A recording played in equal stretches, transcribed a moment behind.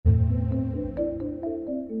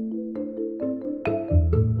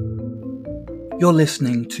You're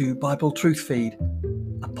listening to Bible Truth Feed,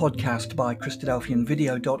 a podcast by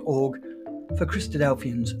Christadelphianvideo.org for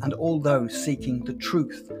Christadelphians and all those seeking the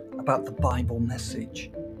truth about the Bible message.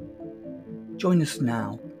 Join us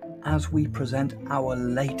now as we present our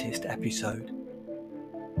latest episode.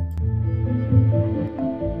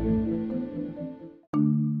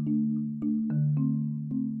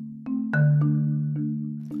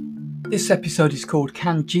 This episode is called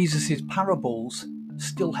Can Jesus' Parables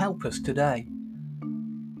Still Help Us Today?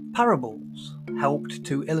 Parables helped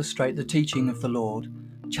to illustrate the teaching of the Lord,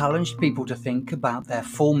 challenged people to think about their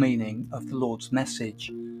full meaning of the Lord's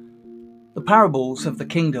message. The parables of the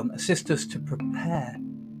kingdom assist us to prepare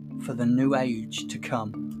for the new age to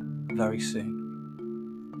come very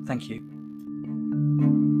soon. Thank you.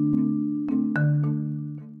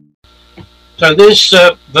 So this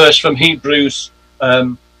verse from Hebrews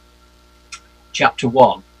chapter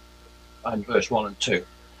 1 and verse 1 and 2.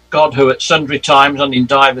 God, who at sundry times and in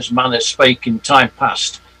divers manners spake in time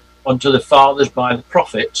past unto the fathers by the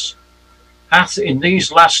prophets, hath in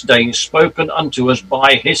these last days spoken unto us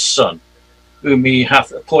by his Son, whom he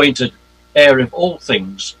hath appointed heir of all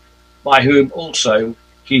things, by whom also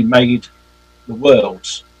he made the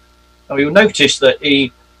worlds. Now you'll notice that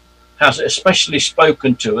he has especially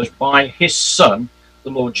spoken to us by his Son, the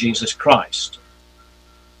Lord Jesus Christ.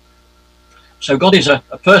 So God is a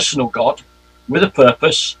personal God with a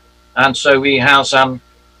purpose, and so he has an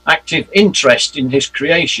active interest in his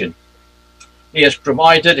creation. He has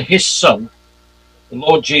provided his Son, the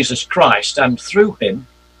Lord Jesus Christ, and through him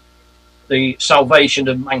the salvation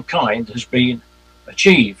of mankind has been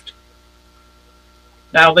achieved.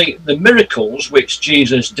 Now the miracles which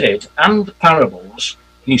Jesus did and the parables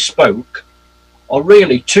he spoke are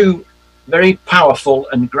really two very powerful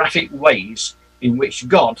and graphic ways in which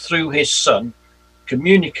God, through his Son,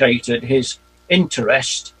 communicated his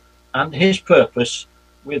interest and his purpose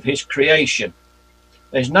with his creation.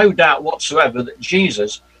 There's no doubt whatsoever that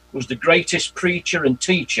Jesus was the greatest preacher and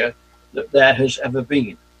teacher that there has ever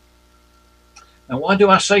been. Now, why do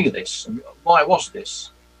I say this? And why was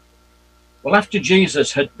this? Well, after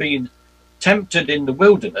Jesus had been tempted in the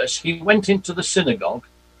wilderness, he went into the synagogue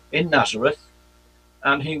in Nazareth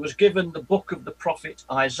and he was given the book of the prophet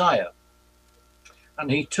Isaiah. And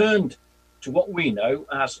he turned to what we know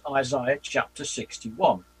as Isaiah chapter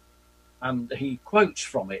 61. And he quotes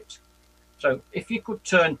from it. So if you could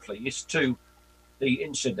turn, please, to the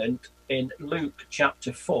incident in Luke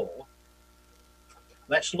chapter 4.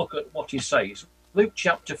 Let's look at what he says. Luke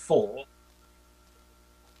chapter 4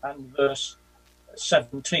 and verse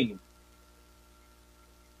 17.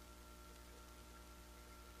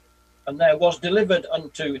 And there was delivered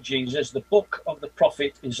unto Jesus the book of the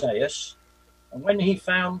prophet Isaiah. And when he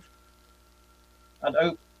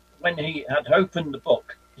had opened the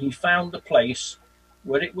book, he found the place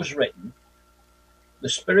where it was written, The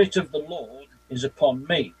Spirit of the Lord is upon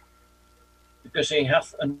me, because he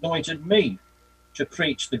hath anointed me to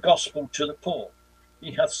preach the gospel to the poor.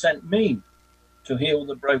 He hath sent me to heal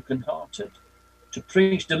the brokenhearted, to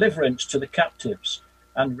preach deliverance to the captives,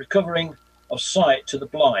 and recovering of sight to the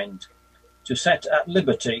blind, to set at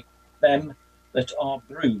liberty them that are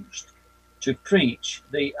bruised, to preach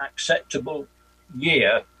the acceptable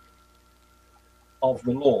year of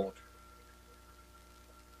the Lord.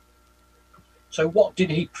 So what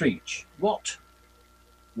did he preach? What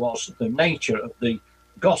was the nature of the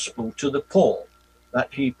gospel to the poor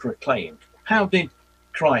that he proclaimed? How did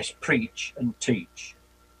Christ preach and teach?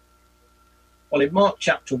 Well, in Mark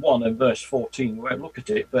chapter 1 and verse 14, we won't look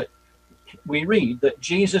at it, but we read that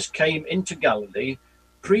Jesus came into Galilee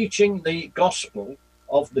preaching the gospel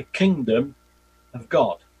of the kingdom of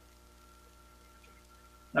God.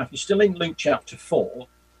 Now, if you're still in Luke chapter 4,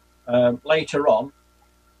 later on,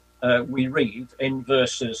 we read in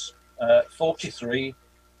verses 43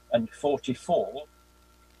 and 44,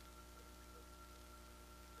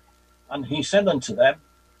 and he said unto them,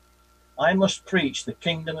 I must preach the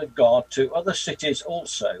kingdom of God to other cities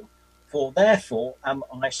also, for therefore am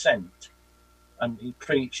I sent. And he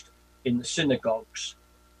preached in the synagogues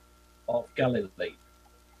of Galilee.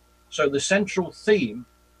 So the central theme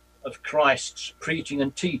of Christ's preaching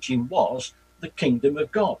and teaching was the kingdom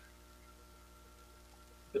of God.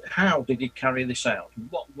 But how did he carry this out?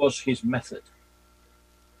 What was his method?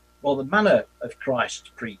 Well, the manner of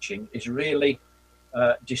Christ's preaching is really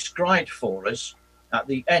described for us at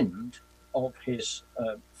the end of his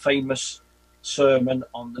famous Sermon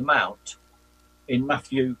on the Mount in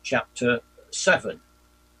Matthew chapter 7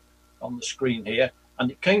 on the screen here.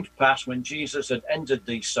 And it came to pass when Jesus had ended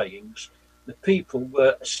these sayings, the people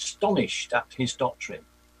were astonished at his doctrine,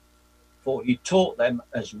 for he taught them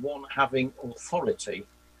as one having authority,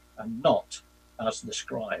 and not as the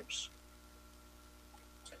scribes.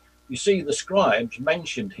 You see, the scribes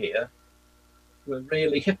mentioned here were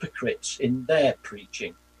really hypocrites in their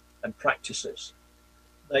preaching and practices.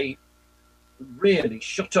 They really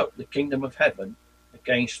shut up the kingdom of heaven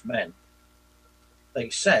against men. They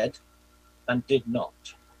said and did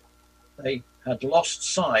not. They had lost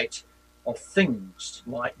sight of things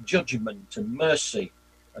like judgment and mercy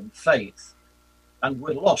and faith, and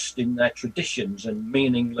were lost in their traditions and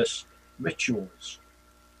meaningless rituals.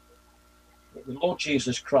 But the Lord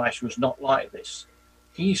Jesus Christ was not like this.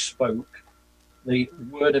 He spoke the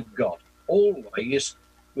word of God, always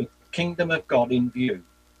with the kingdom of God in view,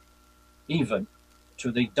 even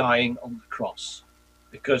to the dying on the cross,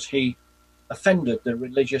 because he offended the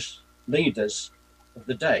religious leaders of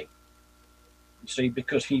the day. You see,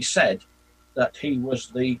 because he said that he was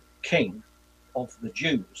the king of the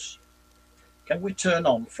Jews. Can we turn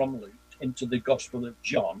on from Luke into the Gospel of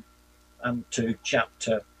John and to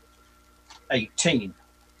chapter 18?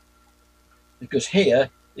 Because here,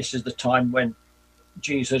 this is the time when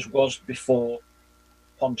Jesus was before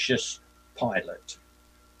Pontius Pilate.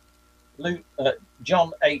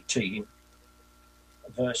 John 18,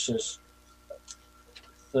 verses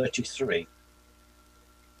 33.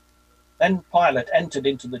 Then Pilate entered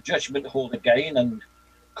into the judgment hall again, and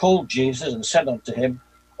called Jesus, and said unto him,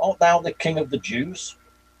 Art thou the King of the Jews?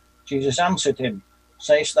 Jesus answered him,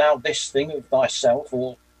 Sayest thou this thing of thyself,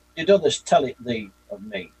 or did others tell it thee of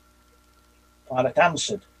me? Pilate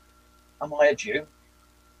answered, Am I a Jew?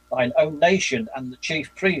 Thine own nation and the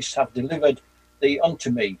chief priests have delivered thee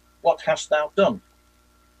unto me. What hast thou done?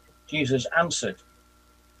 Jesus answered,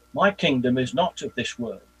 My kingdom is not of this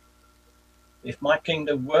world. If my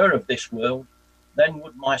kingdom were of this world, then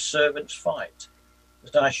would my servants fight,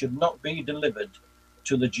 that I should not be delivered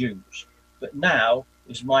to the Jews. But now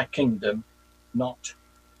is my kingdom not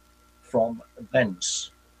from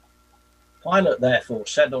thence. Pilate therefore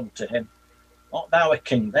said unto him, Art thou a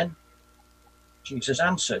king then? Jesus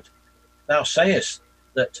answered, Thou sayest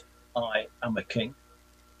that I am a king.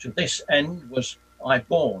 To this end was I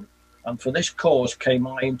born, and for this cause came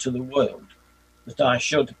I into the world, that I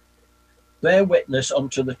should bear witness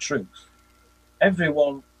unto the truth.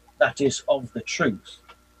 Everyone that is of the truth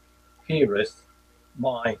heareth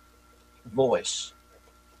my voice.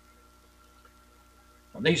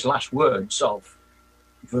 And these last words of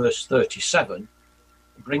verse 37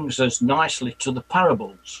 brings us nicely to the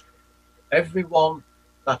parables. Everyone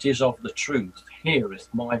that is of the truth heareth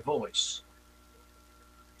my voice.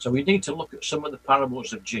 So we need to look at some of the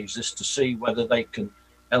parables of Jesus to see whether they can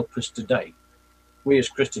help us today. We as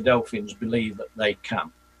Christadelphians believe that they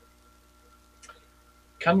can.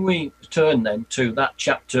 Can we turn then to that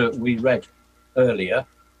chapter we read earlier,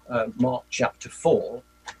 Mark chapter 4,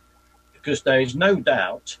 because there is no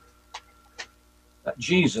doubt that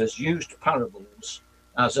Jesus used parables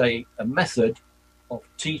as a method of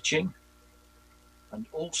teaching, and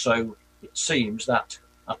also it seems that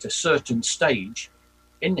at a certain stage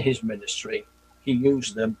in his ministry he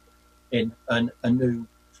used them in a new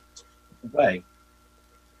way.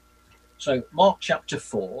 So Mark chapter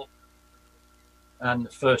 4 and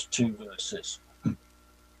the first 2 verses,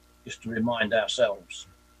 just to remind ourselves.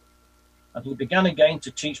 And he began again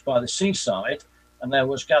to teach by the seaside, and there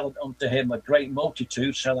was gathered unto him a great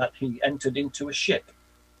multitude, so that he entered into a ship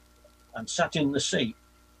and sat in the sea.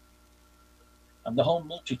 And the whole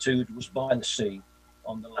multitude was by the sea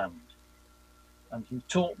on the land. And he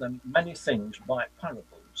taught them many things by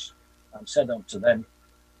parables, and said unto them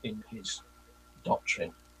in his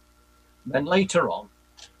doctrine. Then later on,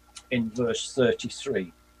 in verse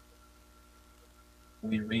 33,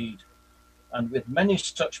 we read, And with many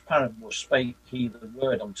such parables spake he the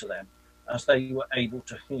word unto them, as they were able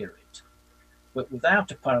to hear it. But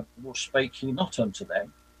without a parable spake he not unto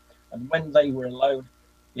them, and when they were alone,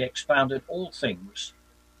 he expounded all things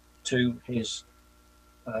to his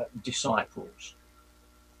disciples.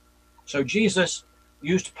 So Jesus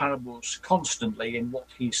used parables constantly in what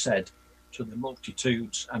he said to the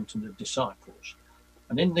multitudes and to the disciples.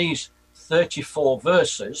 And in these 34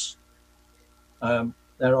 verses,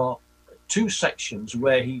 there are 2 sections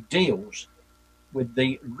where he deals with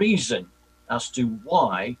the reason as to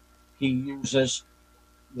why he uses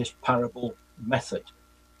this parable method.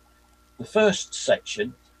 The first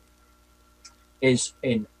section is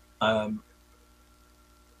in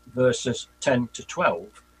verses 10 to 12,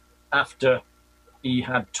 after he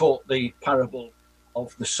had taught the parable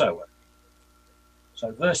of the sower.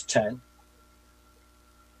 So verse 10,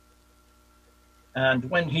 And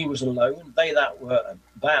when he was alone, they that were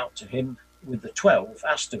about him with the 12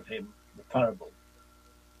 asked of him parable.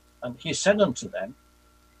 And he said unto them,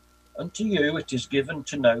 Unto you it is given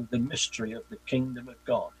to know the mystery of the kingdom of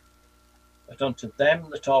God, but unto them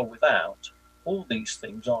that are without, all these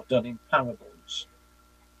things are done in parables,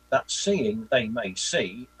 that seeing they may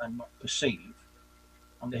see and not perceive,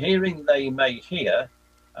 and hearing they may hear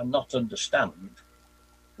and not understand,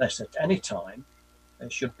 lest at any time they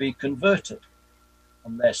should be converted,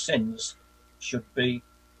 and their sins should be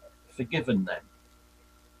forgiven them.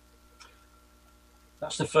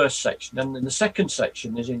 That's the first section. And then the second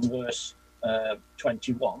section is in verse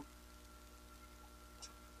 21.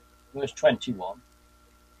 Verse 21.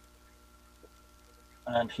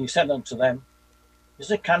 And he said unto them, Is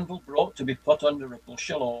a candle brought to be put under a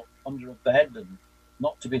bushel or under a bed, and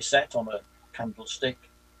not to be set on a candlestick?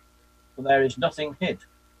 For there is nothing hid,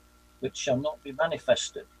 which shall not be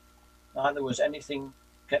manifested, neither was anything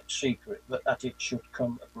kept secret, but that it should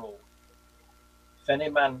come abroad. If any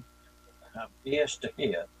man have ears to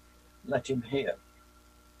hear, let him hear.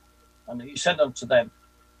 And he said unto them,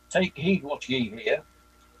 Take heed what ye hear,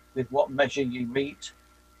 with what measure ye mete,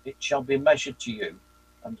 it shall be measured to you,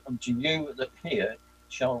 and unto you that hear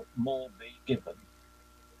shall more be given.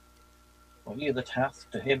 For he that hath,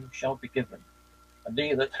 to him shall be given, and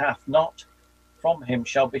he that hath not, from him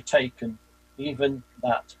shall be taken even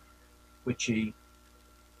that which he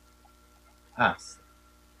hath.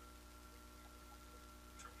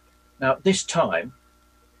 Now, at this time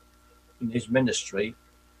in his ministry,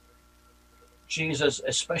 Jesus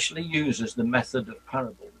especially uses the method of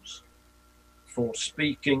parables for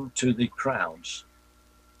speaking to the crowds.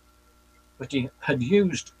 But he had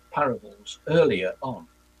used parables earlier on,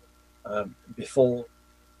 before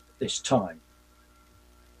this time.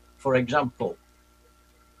 For example,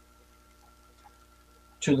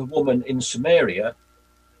 to the woman in Samaria,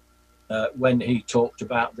 when he talked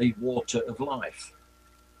about the water of life.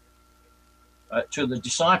 To the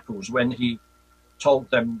disciples when he told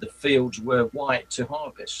them the fields were white to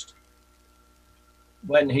harvest.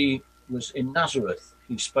 When he was in Nazareth,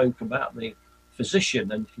 he spoke about the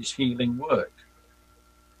physician and his healing work.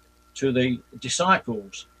 To the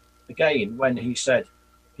disciples, again, when he said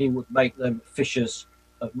he would make them fishers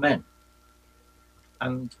of men.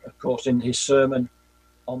 And of course, in his Sermon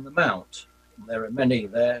on the Mount, there are many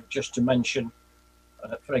there, just to mention,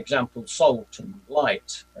 for example, salt and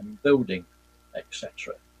light and building,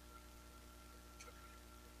 etc.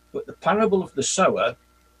 But the parable of the sower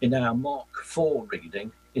in our Mark 4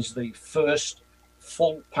 reading is the first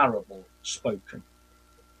full parable spoken.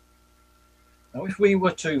 Now, if we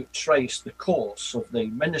were to trace the course of the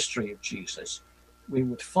ministry of Jesus, we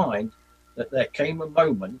would find that there came a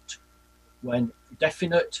moment when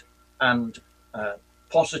definite and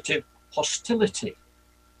positive hostility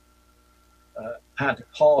had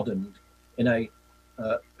hardened in a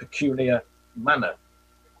peculiar manner.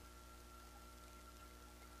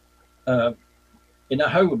 In a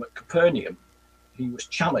home at Capernaum, he was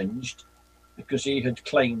challenged because he had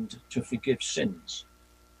claimed to forgive sins.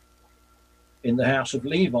 In the house of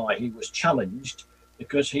Levi, he was challenged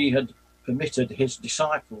because he had permitted his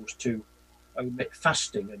disciples to omit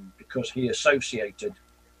fasting and because he associated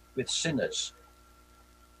with sinners.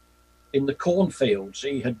 In the cornfields,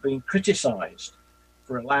 he had been criticized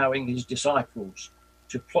for allowing his disciples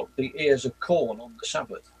to pluck the ears of corn on the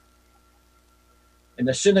Sabbath. In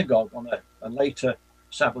the synagogue on a later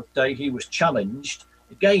Sabbath day, he was challenged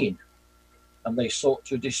again, and they sought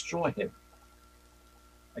to destroy him.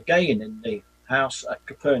 Again, in the house at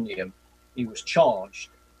Capernaum, he was charged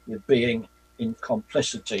with being in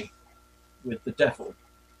complicity with the devil.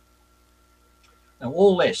 Now,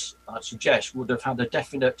 all this, I suggest, would have had a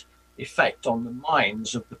definite effect on the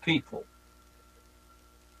minds of the people.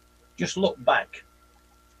 Just look back,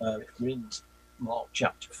 if we're in Mark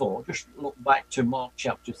chapter 4, just look back to Mark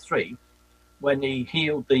chapter 3, when he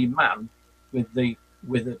healed the man with the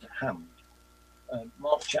withered hand.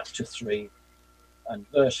 Mark chapter 3 and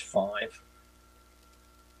verse 5.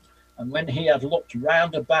 And when he had looked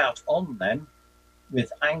round about on them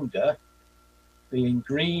with anger, being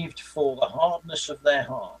grieved for the hardness of their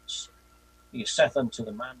hearts, he saith unto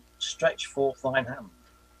the man, Stretch forth thine hand.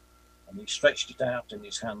 And he stretched it out, and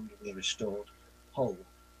his hand was restored whole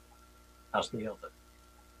as the other.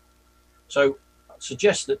 So I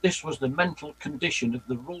suggest that this was the mental condition of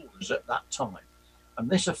the rulers at that time. And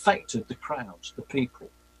this affected the crowds, the people.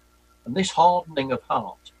 And this hardening of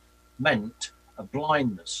heart meant a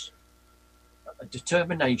blindness, a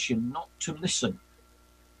determination not to listen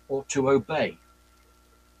or to obey,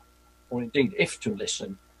 or indeed, if to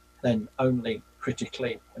listen, then only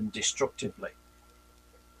critically and destructively.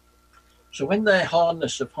 So when their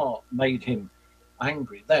hardness of heart made him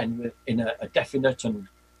angry, then in a definite and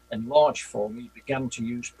enlarged form, he began to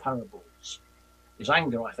use parables. His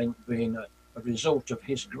anger, I think, being a result of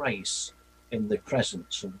his grace in the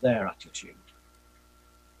presence of their attitude.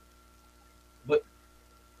 But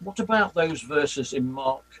what about those verses in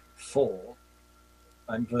Mark 4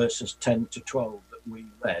 and verses 10 to 12 that we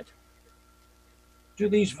read? Do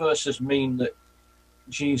these verses mean that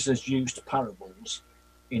Jesus used parables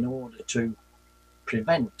in order to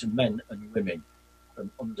prevent men and women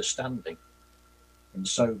from understanding and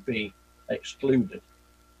so be excluded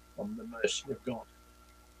from the mercy of God?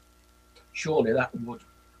 Surely that would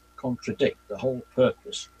contradict the whole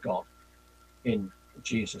purpose of God in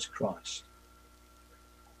Jesus Christ.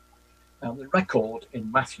 Now, the record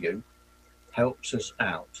in Matthew helps us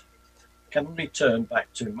out. Can we turn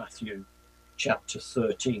back to Matthew chapter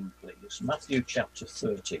 13, please? Matthew chapter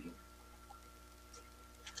 13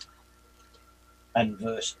 and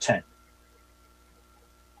verse 10.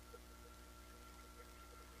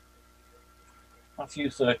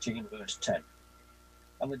 Matthew 13, verse 10.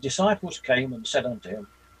 And the disciples came and said unto him,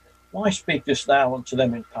 Why speakest thou unto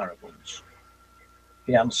them in parables?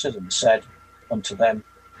 He answered and said unto them,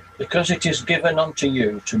 Because it is given unto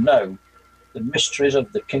you to know the mysteries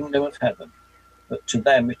of the kingdom of heaven, but to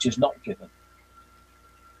them it is not given.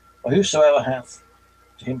 For whosoever hath,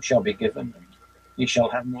 to him shall be given, and he shall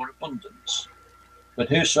have more abundance. But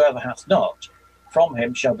whosoever hath not, from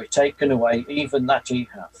him shall be taken away even that he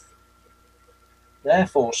hath.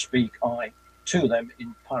 Therefore speak I to them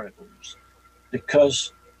in parables,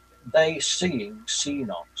 because they seeing see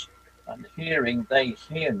not, and hearing they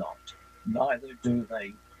hear not, neither do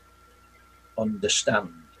they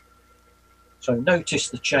understand. So notice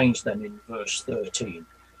the change then in verse 13,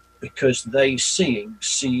 because they seeing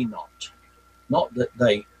see not, not that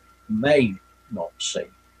they may not see,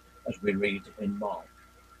 as we read in Mark.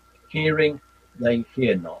 Hearing they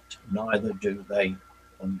hear not, neither do they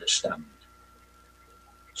understand.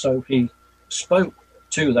 So he spoke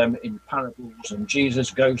to them in parables, and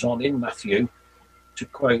Jesus goes on in Matthew to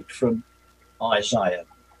quote from Isaiah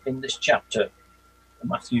in this chapter,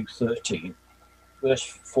 Matthew 13, verse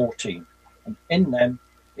 14. And in them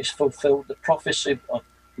is fulfilled the prophecy of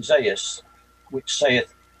Isaiah, which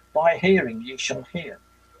saith, By hearing ye shall hear,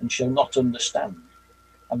 and shall not understand,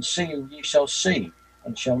 and seeing ye shall see,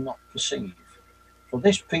 and shall not perceive. For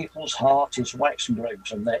this people's heart is waxen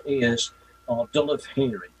gross, and their ears are dull of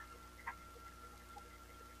hearing.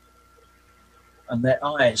 And their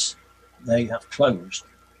eyes they have closed,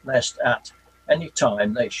 lest at any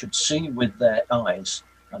time they should see with their eyes,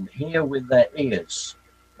 and hear with their ears,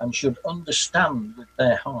 and should understand with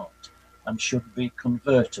their heart, and should be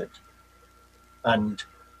converted, and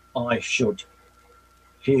I should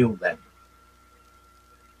heal them.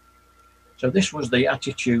 So this was the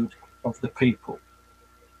attitude of the people.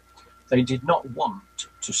 They did not want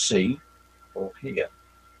to see or hear,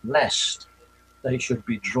 lest they should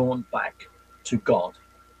be drawn back to God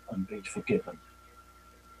and be forgiven.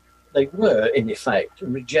 They were, in effect,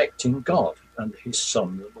 rejecting God and his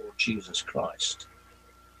Son, the Lord Jesus Christ.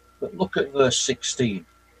 But look at verse 16.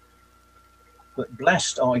 But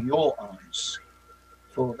blessed are your eyes,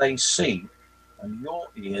 for they see, and your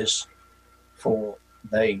ears, for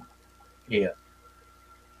they hear.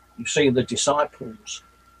 You see, the disciples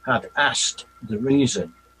had asked the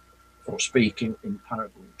reason for speaking in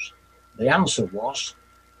parables. The answer was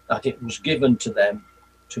that it was given to them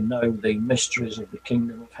to know the mysteries of the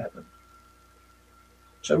kingdom of heaven.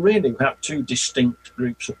 So really we have two distinct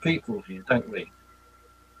groups of people here, don't we?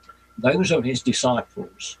 Those of his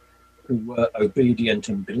disciples who were obedient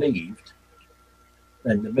and believed,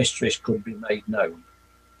 then the mysteries could be made known.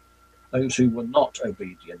 Those who were not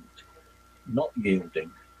obedient, not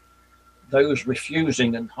yielding, those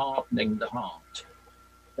refusing and hardening the heart,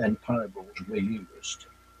 then parables were used.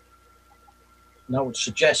 And I would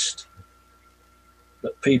suggest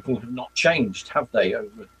that people have not changed, have they,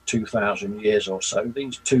 over 2,000 years or so?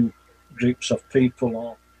 These two groups of people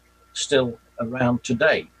are still around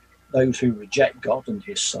today. Those who reject God and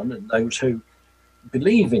his Son, and those who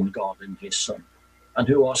believe in God and his Son, and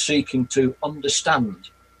who are seeking to understand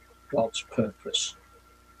God's purpose.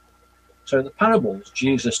 So the parables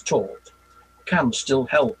Jesus taught can still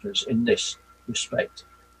help us in this respect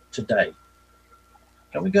today.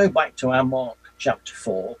 Can we go back to our Mark chapter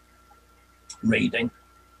 4 reading?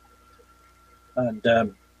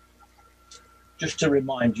 And just to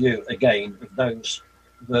remind you again of those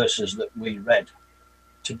verses that we read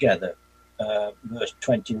together, verse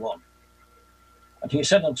 21. And he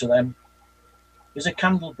said unto them, Is a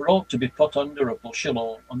candle brought to be put under a bushel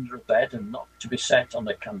or under a bed, and not to be set on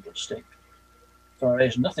a candlestick? For there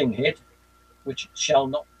is nothing hid which shall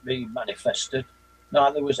not be manifested,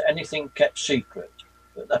 neither was anything kept secret,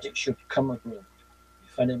 but that it should come abroad.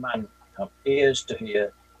 If any man have ears to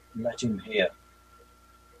hear, let him hear.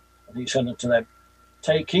 And he said unto them,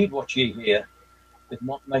 Take heed what ye hear. With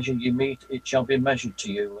what measure ye mete, it shall be measured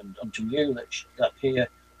to you, and unto you that hear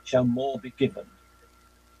shall more be given.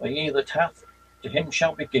 For he that hath, to him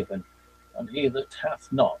shall be given, and he that hath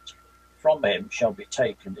not, from him shall be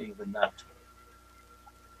taken even that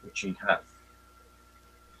which he hath.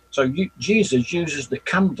 So Jesus uses the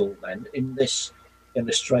candle then in this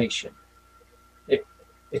illustration.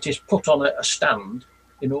 It is put on a stand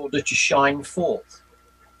in order to shine forth.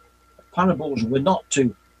 The parables were not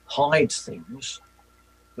to hide things,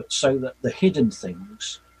 but so that the hidden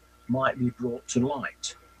things might be brought to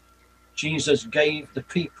light. Jesus gave the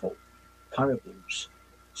people parables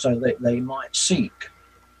so that they might seek.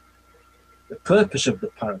 The purpose of the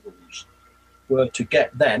parables were to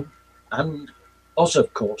get them, and us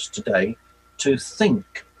of course today, to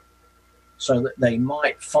think, so that they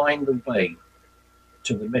might find the way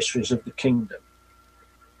to the mysteries of the kingdom.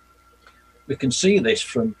 We can see this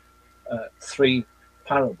from 3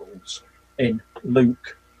 parables in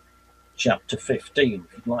Luke chapter 15.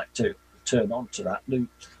 If you'd like to turn on to that, Luke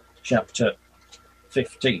chapter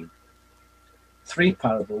 15. 3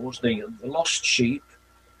 parables, the lost sheep,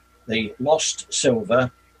 the lost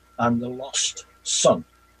silver, and the lost son.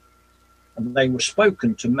 And they were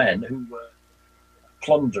spoken to men who were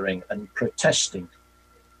plundering and protesting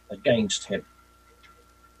against him.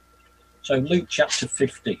 So Luke chapter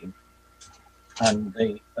 15,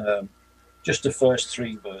 and just the first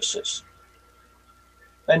 3 verses.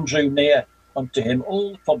 Then drew near unto him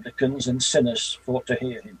all the publicans and sinners for to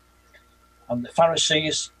hear him. And the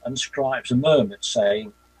Pharisees and scribes murmured,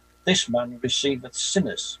 saying, This man receiveth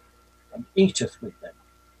sinners, and eateth with them.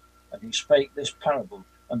 And he spake this parable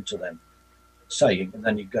unto them, saying, and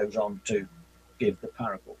then he goes on to give the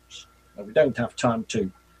parables. Now, we don't have time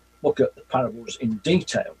to look at the parables in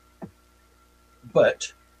detail,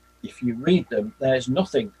 but if you read them, there's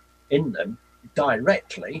nothing in them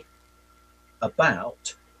directly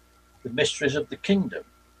about the mysteries of the kingdom,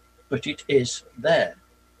 but it is there.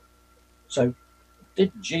 So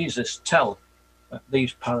did Jesus tell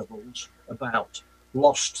these parables about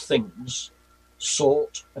lost things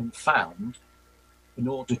sought and found in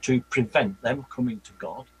order to prevent them coming to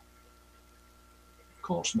God? Of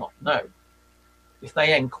course not, no. If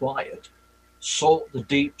they inquired, sought the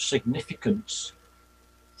deep significance,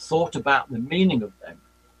 thought about the meaning of them,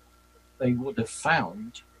 they would have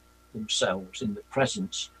found themselves in the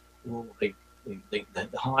presence of all the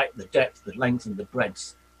height, the depth, the length and the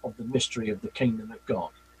breadth of the mystery of the kingdom of God.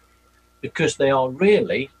 Because they are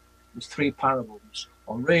really, these 3 parables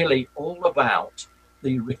are really all about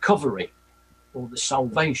the recovery or the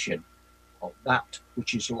salvation of that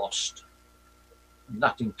which is lost. And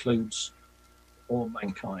that includes all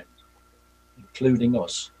mankind, including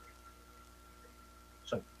us.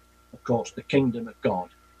 So, of course, the kingdom of God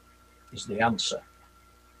is the answer.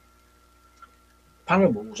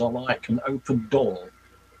 Parables are like an open door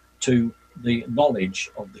to the knowledge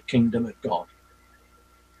of the kingdom of God.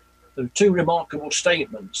 There are 2 remarkable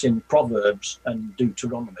statements in Proverbs and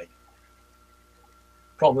Deuteronomy.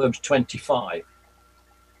 Proverbs 25.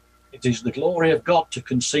 It is the glory of God to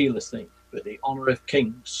conceal a thing, but the honour of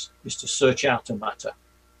kings is to search out a matter.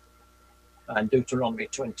 And Deuteronomy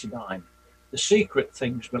 29. The secret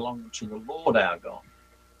things belong to the Lord our God,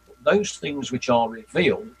 but those things which are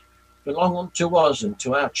revealed belong unto us and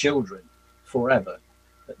to our children forever,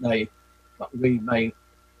 that we may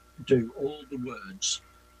do all the words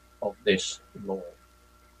of this law.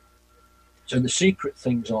 So the secret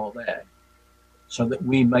things are there so that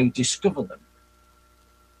we may discover them.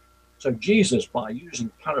 So Jesus, by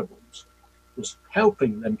using parables, was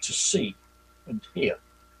helping them to see and hear.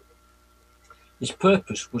 His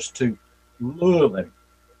purpose was to lure them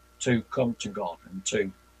to come to God and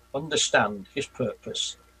to understand his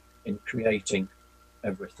purpose in creating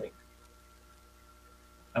everything.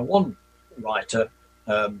 And one writer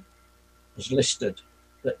has listed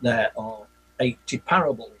that there are 80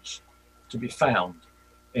 parables to be found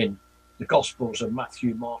in the Gospels of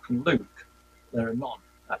Matthew, Mark and Luke. There are none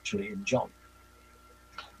actually in John.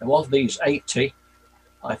 Now of these 80,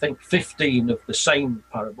 I think 15 of the same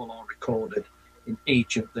parable are recorded in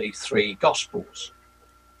each of the 3 Gospels.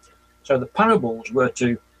 So the parables were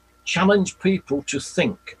to challenge people to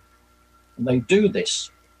think, and they do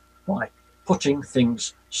this by putting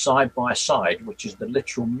things side by side, which is the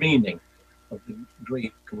literal meaning of the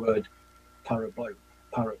Greek word parabole,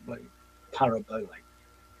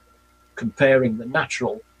 comparing the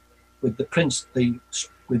natural with the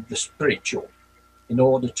with the spiritual in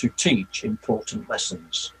order to teach important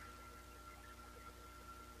lessons.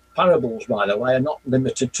 Parables, by the way, are not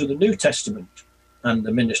limited to the New Testament and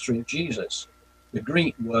the ministry of Jesus. The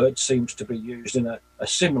Greek word seems to be used in a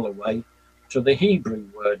similar way to the Hebrew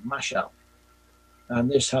word mashal, and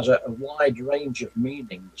this has a wide range of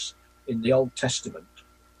meanings in the Old Testament.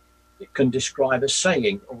 It can describe a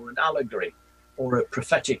saying or an allegory or a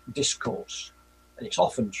prophetic discourse, and it's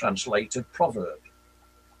often translated proverb.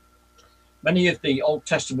 Many of the Old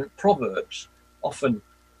Testament proverbs often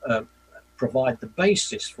provide the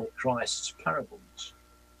basis for Christ's parables.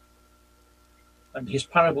 And his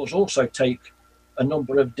parables also take a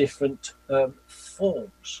number of different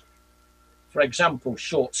forms. For example,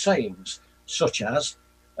 short sayings such as,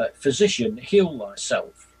 physician, heal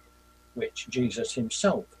thyself, which Jesus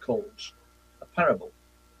himself calls a parable.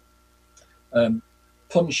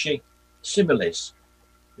 Punchy similes,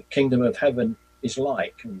 the kingdom of heaven is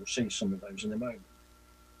like, and we'll see some of those in a moment.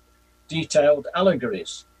 Detailed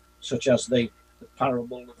allegories, such as the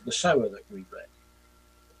parable of the sower that we read.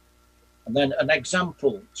 And then an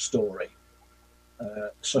example story,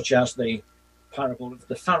 such as the parable of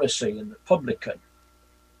the Pharisee and the publican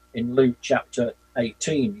in Luke chapter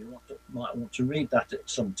 18. You might want to read that at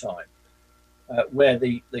some time, where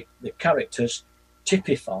the characters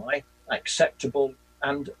typify acceptable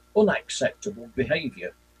and unacceptable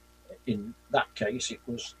behaviour. In that case, it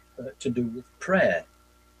was to do with prayer.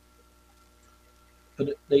 But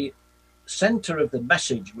at the centre of the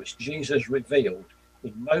message which Jesus revealed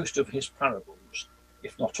in most of his parables,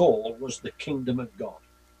 if not all, was the kingdom of God.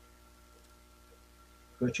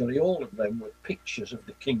 Virtually all of them were pictures of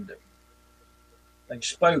the kingdom. They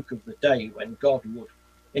spoke of the day when God would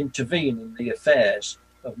intervene in the affairs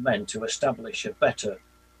of men to establish a better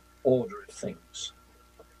order of things.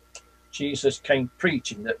 Jesus came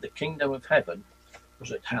preaching that the kingdom of heaven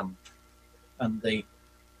was at hand, and the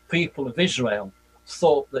people of Israel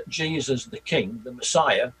thought that Jesus the King, the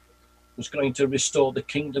Messiah, was going to restore the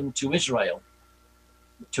kingdom to Israel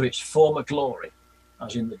to its former glory,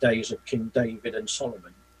 as in the days of King David and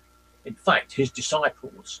Solomon. In fact, his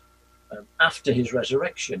disciples, after his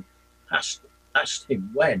resurrection, asked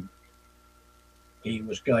him when he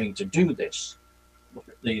was going to do this. Look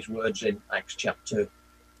at these words in Acts chapter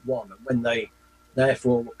 1. And when they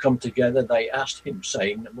therefore were come together, they asked him,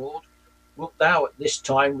 saying, Lord, wilt thou at this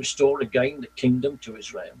time restore again the kingdom to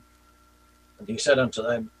Israel? And he said unto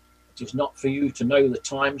them, it is not for you to know the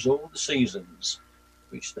times or the seasons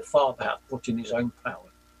which the Father hath put in his own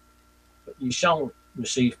power, but ye shall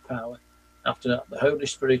receive power after that the Holy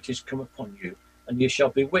Spirit is come upon you, and ye shall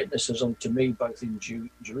be witnesses unto me both in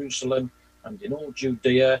Jerusalem and in all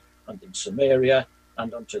Judea and in Samaria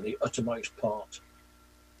and unto the uttermost part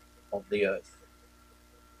of the earth.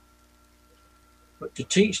 But to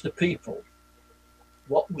teach the people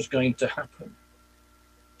what was going to happen,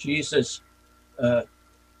 Jesus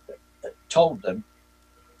told them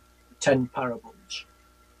 10 parables,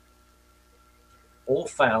 all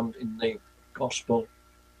found in the Gospel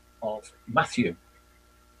of Matthew.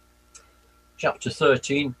 Chapter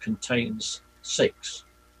 13 contains 6,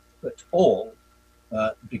 but all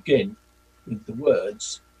begin with the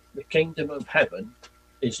words, the kingdom of heaven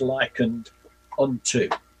is likened unto.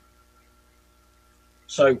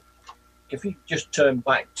 So if you just turn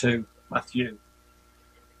back to Matthew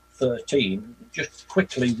 13, just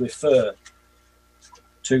quickly refer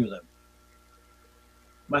to them.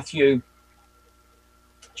 Matthew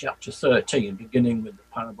chapter 13, beginning with the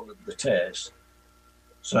parable of the tares.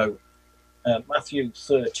 So Matthew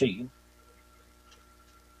 13,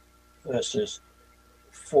 verses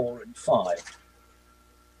 4 and 5.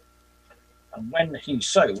 And when he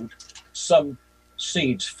sowed, some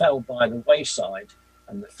seeds fell by the wayside,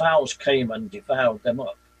 and the fowls came and devoured them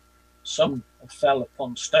up. Some fell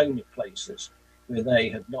upon stony places, where they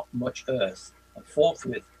had not much earth, and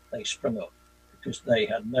forthwith they sprung up, because they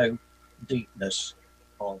had no deepness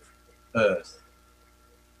of earth.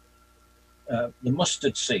 The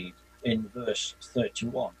mustard seed in verse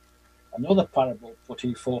 31. Another parable put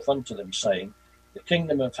he forth unto them, saying, the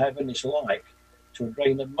kingdom of heaven is like to a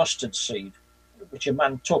grain of mustard seed, which a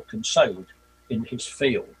man took and sowed in his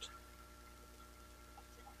field.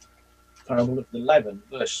 Parable of the leaven,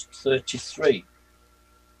 verse 33.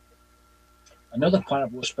 Another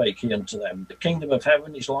parable spake he unto them, the kingdom of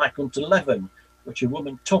heaven is like unto leaven, which a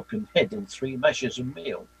woman took and hid in 3 measures of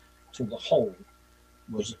meal, till the whole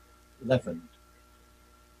was leavened.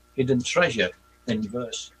 Hidden treasure in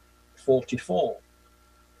verse 44.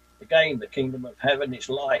 Again, the kingdom of heaven is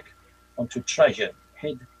like unto treasure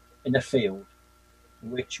hid in a field,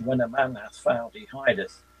 which when a man hath found, he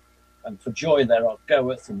hideth, and for joy thereof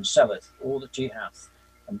goeth and selleth all that he hath,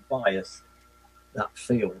 and buyeth that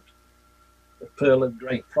field. The pearl of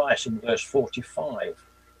great price in verse 45.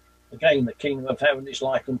 Again, the kingdom of heaven is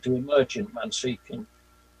like unto a merchant man seeking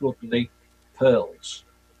goodly pearls.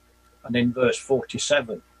 And in verse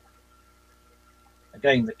 47,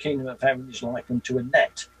 again, the kingdom of heaven is like unto a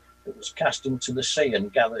net that was cast into the sea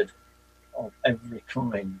and gathered of every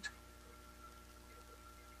kind.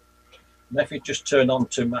 And if you just turn on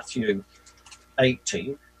to Matthew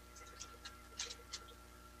 18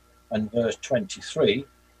 and verse 23,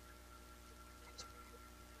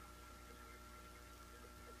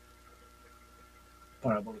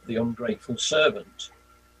 parable of the ungrateful servant.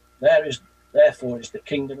 Therefore is the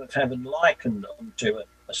kingdom of heaven likened unto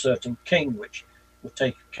a certain king which will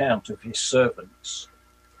take account of his servants.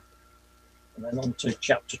 And then on to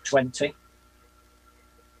chapter 20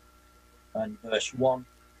 and verse 1.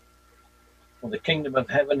 For the kingdom of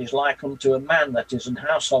heaven is like unto a man that is an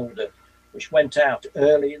householder, which went out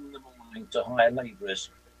early in the morning to hire labourers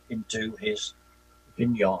into his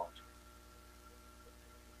vineyard.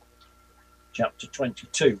 Chapter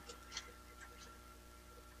 22.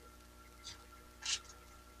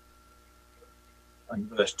 And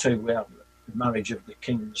verse 2, we have the marriage of the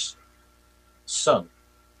king's son.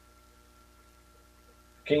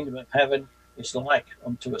 The kingdom of heaven is like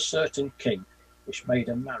unto a certain king which made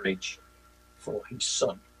a marriage for his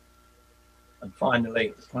son. And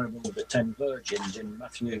finally, the parable of the 10 virgins in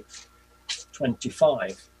Matthew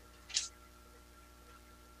 25,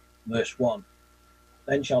 verse 1.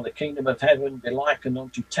 Then shall the kingdom of heaven be likened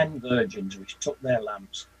unto 10 virgins which took their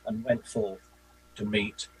lamps and went forth to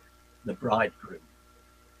meet the bridegroom.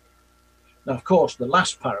 Now, of course, the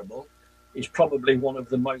last parable is probably one of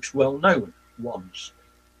the most well-known ones.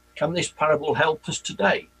 Can this parable help us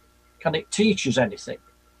today? Can it teach us anything?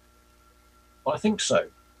 Well, I think so.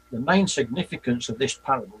 The main significance of this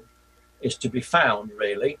parable is to be found,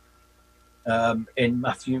 really, in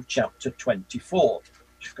Matthew chapter 24.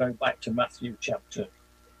 Just go back to Matthew chapter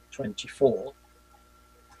 24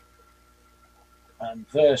 and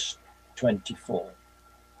verse 24.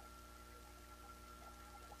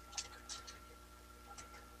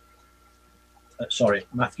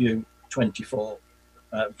 Matthew 24,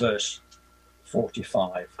 verse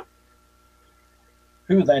 45.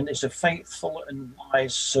 Who then is a faithful and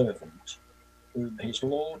wise servant, whom his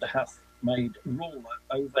Lord hath made ruler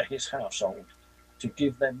over his household, to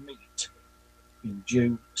give them meat in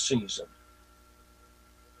due season?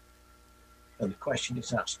 And the question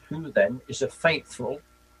is asked, who then is a faithful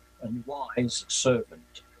and wise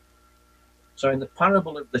servant? So in the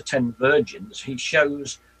parable of the 10 virgins, he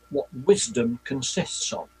shows what wisdom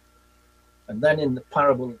consists of. And then in the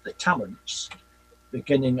parable of the talents,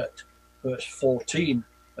 beginning at verse 14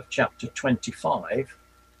 of chapter 25,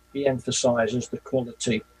 he emphasizes the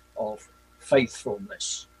quality of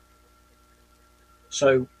faithfulness.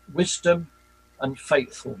 So wisdom and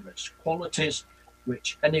faithfulness, qualities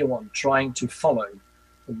which anyone trying to follow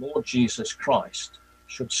the Lord Jesus Christ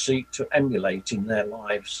should seek to emulate in their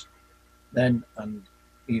lives then and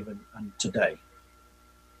even and today.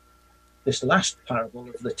 This last parable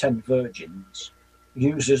of the 10 virgins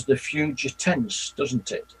uses the future tense,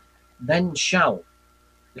 doesn't it? Then shall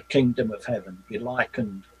the kingdom of heaven be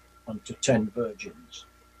likened unto 10 virgins.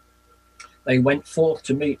 They went forth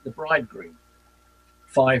to meet the bridegroom.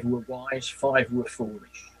 5 were wise, 5 were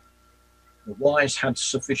foolish. The wise had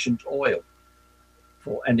sufficient oil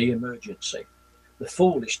for any emergency. The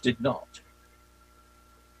foolish did not.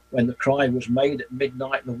 When the cry was made at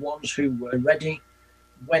midnight, the ones who were ready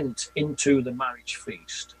went into the marriage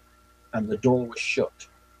feast, and the door was shut.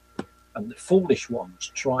 And the foolish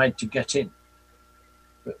ones tried to get in,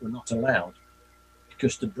 but were not allowed,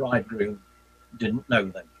 because the bridegroom didn't know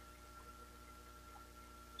them.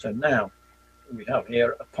 So now we have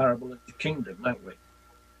here a parable of the kingdom, don't we?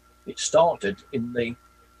 It started in the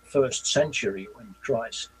 1st century when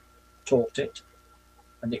Christ taught it,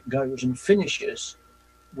 and it goes and finishes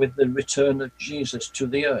with the return of Jesus to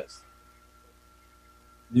the earth.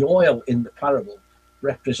 The oil in the parable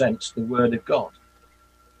represents the word of God.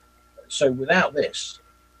 So without this,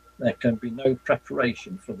 there can be no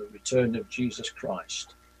preparation for the return of Jesus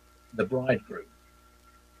Christ, the bridegroom.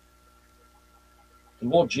 The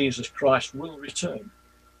Lord Jesus Christ will return.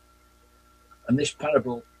 And this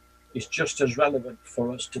parable is just as relevant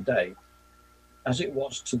for us today as it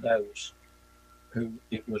was to those who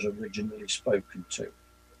it was originally spoken to.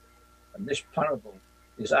 And this parable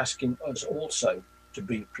is asking us also to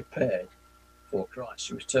be prepared for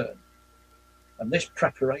Christ's return. And this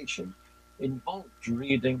preparation involves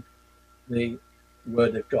reading the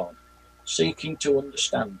Word of God. seeking to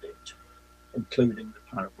understand it, including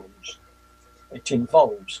the parables. It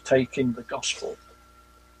involves taking the gospel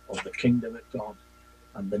of the kingdom of God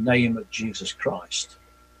and the name of Jesus Christ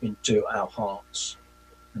into our hearts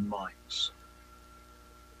and minds.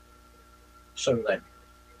 So then,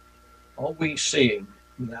 are we seeing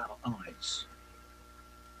with our eyes?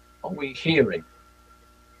 Are we hearing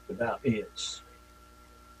with our ears?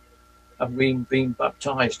 Have we been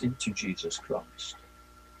baptized into Jesus Christ?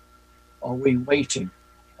 Are we waiting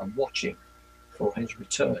and watching for his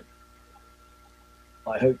return?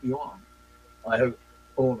 I hope you are. I hope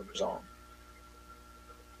all of us are.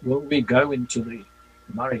 Will we go into the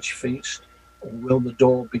marriage feast, or will the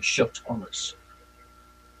door be shut on us?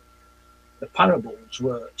 The parables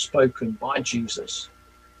were spoken by Jesus,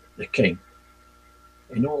 the King,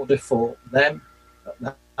 in order for them at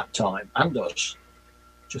that time and us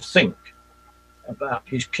to think about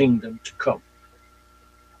his kingdom to come,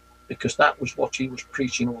 because that was what he was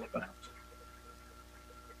preaching all about.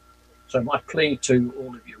 So my plea to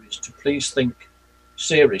all of you is to please think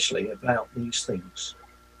seriously about these things,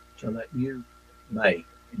 so that you may,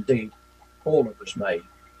 indeed all of us may,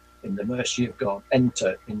 in the mercy of God,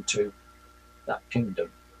 enter into that kingdom.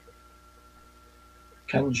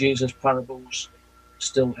 Can Jesus' parables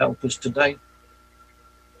still help us today?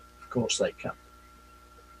 Of course they can.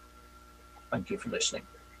 Thank you for listening.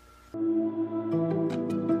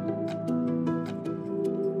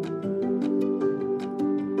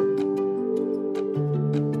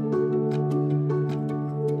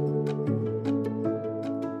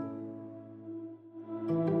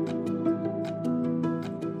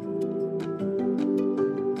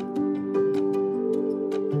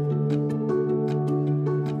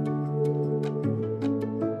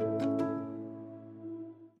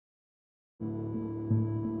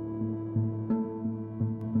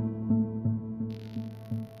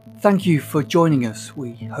 Thank you for joining us.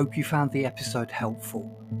 We hope you found the episode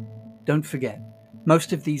helpful. Don't forget,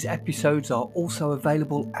 most of these episodes are also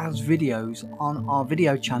available as videos on our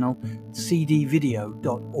video channel,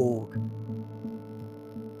 cdvideo.org.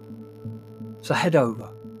 So head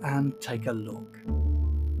over and take a look.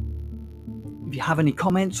 If you have any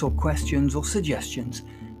comments or questions or suggestions,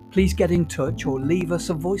 please get in touch or leave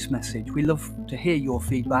us a voice message. We love to hear your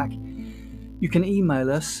feedback. You can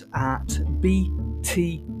email us at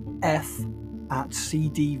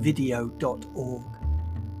btf@cdvideo.org.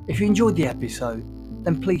 If you enjoyed the episode,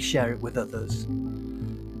 then please share it with others.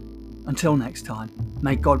 Until next time,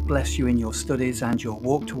 may God bless you in your studies and your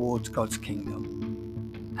walk towards God's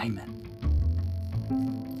kingdom. Amen.